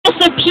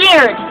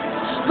disappeared.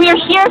 We are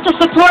here to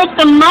support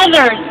the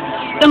mothers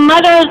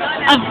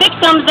of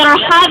victims that are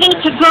having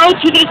to go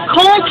to these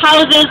cold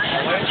houses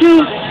to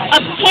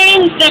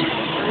obtain the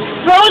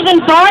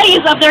frozen bodies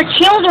of their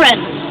children.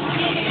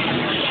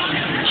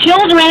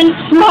 Children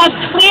who have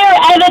clear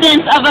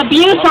evidence of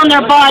abuse on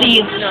their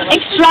bodies,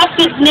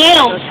 extracted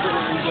nails.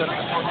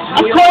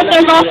 Of course,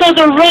 there's also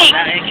the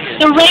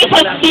rape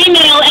of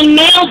female and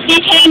male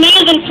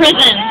detainees in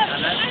prison.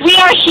 We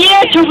are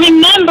here to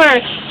remember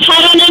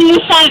Tarana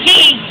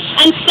Mousavi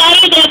and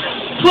Cyrus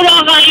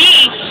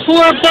who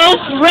were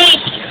both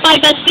raped by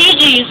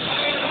Basijis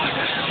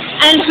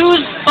and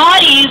whose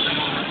bodies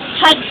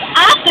had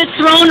acid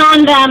thrown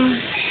on them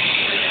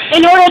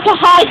in order to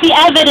hide the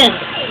evidence.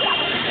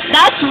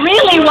 That's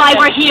really why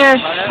we're here.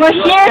 We're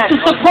here to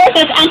support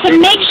this and to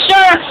make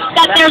sure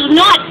that there's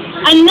not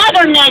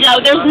another Nedo,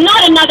 there's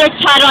not another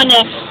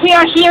Tarana. We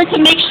are here to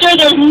make sure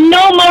there's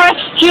no more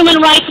human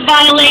rights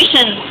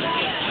violations.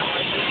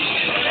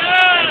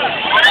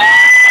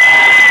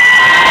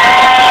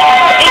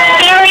 It's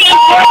very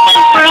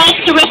important for us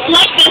to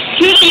reflect this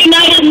to the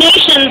United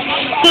Nations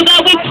so that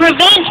we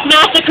prevent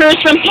massacres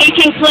from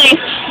taking place,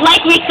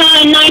 like we saw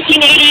in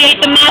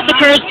 1988, the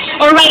massacres,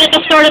 or right at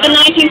the start of the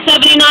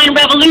 1979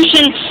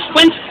 revolution,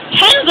 when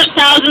tens of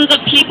thousands of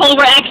people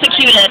were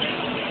executed.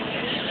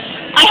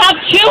 I have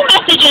two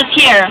messages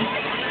here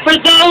for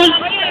those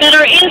that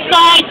are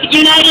inside the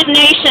United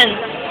Nations.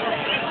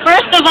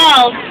 First of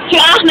all, to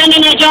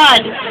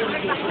Ahmadinejad,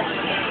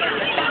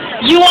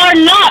 you are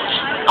not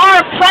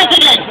our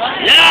president.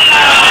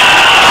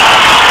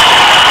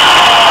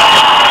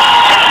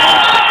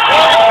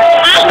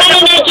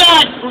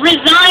 Ahmadinejad,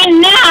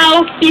 resign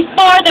now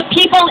before the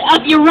people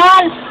of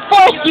Iran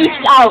force you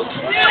out.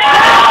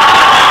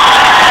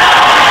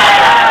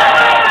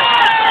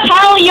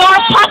 Tell your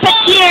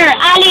puppeteer,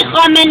 Ali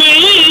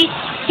Khamenei,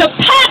 to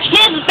pack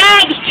his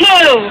bags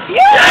too.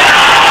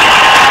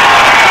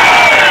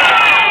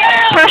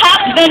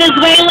 Perhaps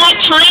Venezuela,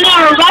 China,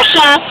 or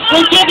Russia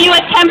will give you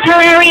a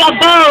temporary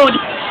abode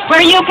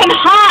where you can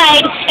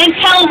hide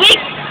until we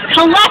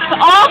collect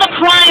all the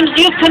crimes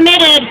you've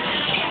committed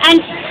and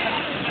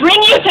bring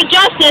you to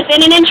justice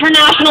in an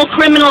international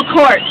criminal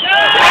court.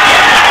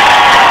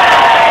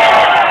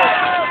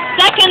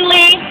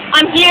 Secondly,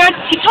 I'm here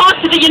to talk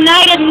to the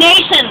United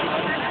Nations.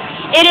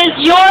 It is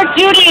your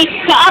duty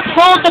to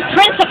uphold the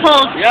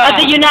principles of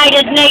the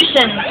United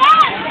Nations,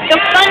 the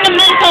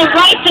fundamental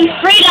rights and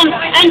freedoms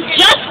and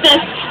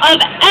justice of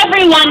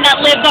everyone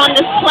that lives on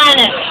this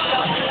planet.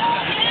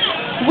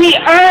 We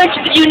urge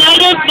the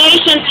United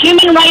Nations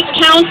Human Rights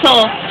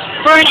Council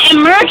for an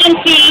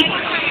emergency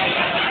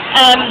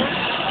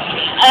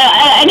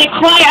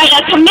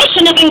a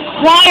commission of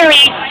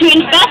inquiry to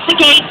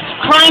investigate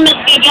crimes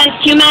against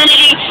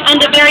humanity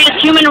and the various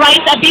human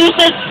rights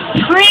abuses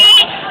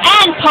pre-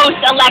 and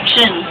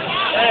post-election.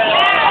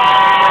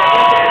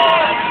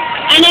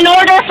 And in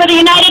order for the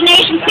United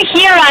Nations to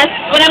hear us,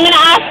 what I'm going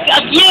to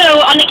ask of you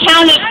on the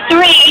count of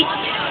 3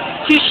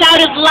 to shout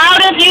as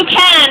loud as you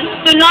can,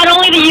 so not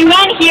only the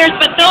UN hears,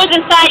 but those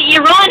inside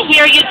Iran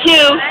hear you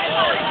too.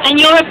 And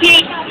you'll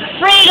repeat,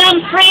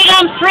 freedom,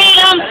 freedom,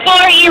 freedom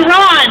for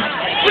Iran.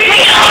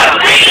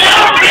 Freedom, freedom,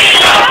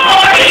 freedom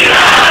for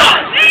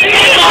Iran.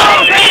 Freedom,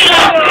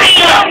 freedom,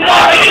 freedom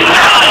for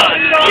Iran.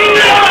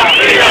 Freedom,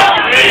 freedom,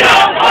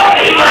 freedom for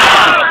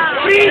Iran.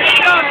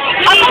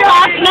 Couple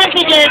last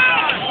messages.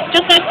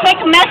 Just a quick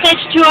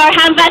message to our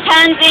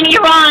hamvatans in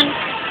Iran.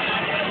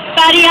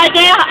 فریاد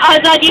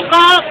آزادی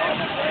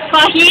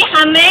خواهی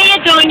همه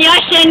دنیا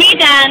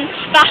شنیدن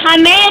و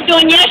همه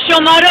دنیا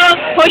شما رو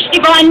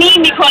پشتیبانی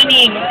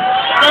میکنیم.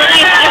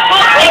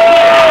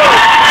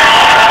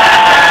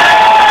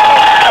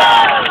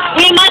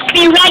 We must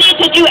be ready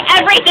to do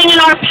everything in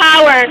our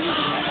power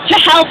to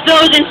help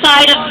those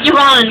inside of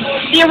Iran.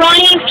 The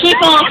Iranian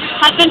people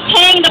have been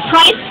paying the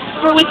price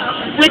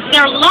with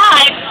their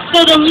lives, so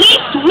the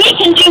least we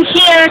can do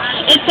here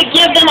is to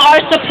give them our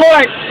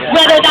support,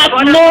 whether that's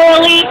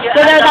morally,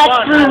 whether that's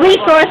through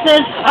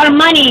resources or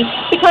money,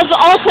 because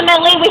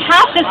ultimately we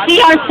have to see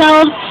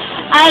ourselves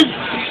as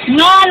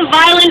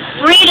non-violent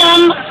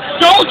freedom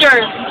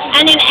soldiers,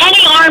 and in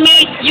any army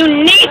you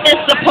need this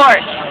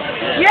support.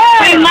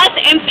 We must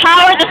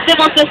empower the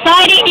civil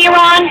society in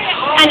Iran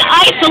and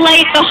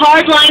isolate the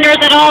hardliners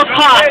at all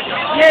costs.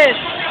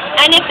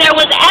 And if there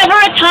was ever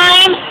a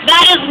time,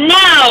 that is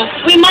now.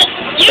 We must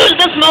use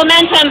this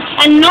momentum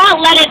and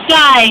not let it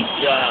die.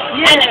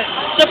 And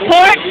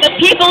support the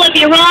people of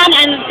Iran,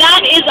 and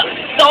that is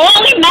the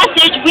only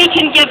message we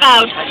can give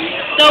out.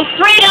 So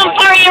freedom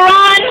for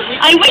Iran.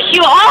 I wish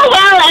you all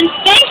well, and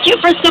thank you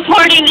for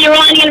supporting the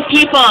Iranian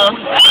people.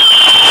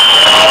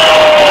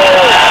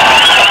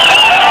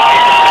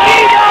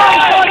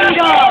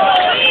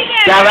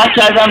 دعوت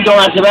کردم دو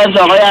مرتبه از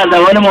آقای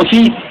اردوان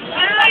مفید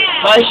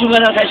خواهش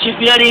میکنم تشریف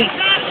بیارین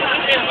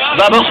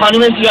و با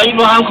خانم زیایی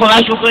با هم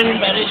کمک بکنین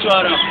برای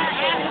شعارا.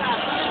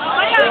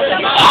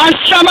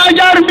 هستم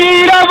اگر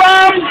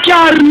میروم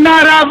گر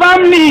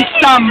نروم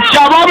نیستم.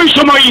 جواب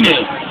شما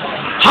اینه.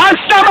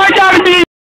 هستم اگر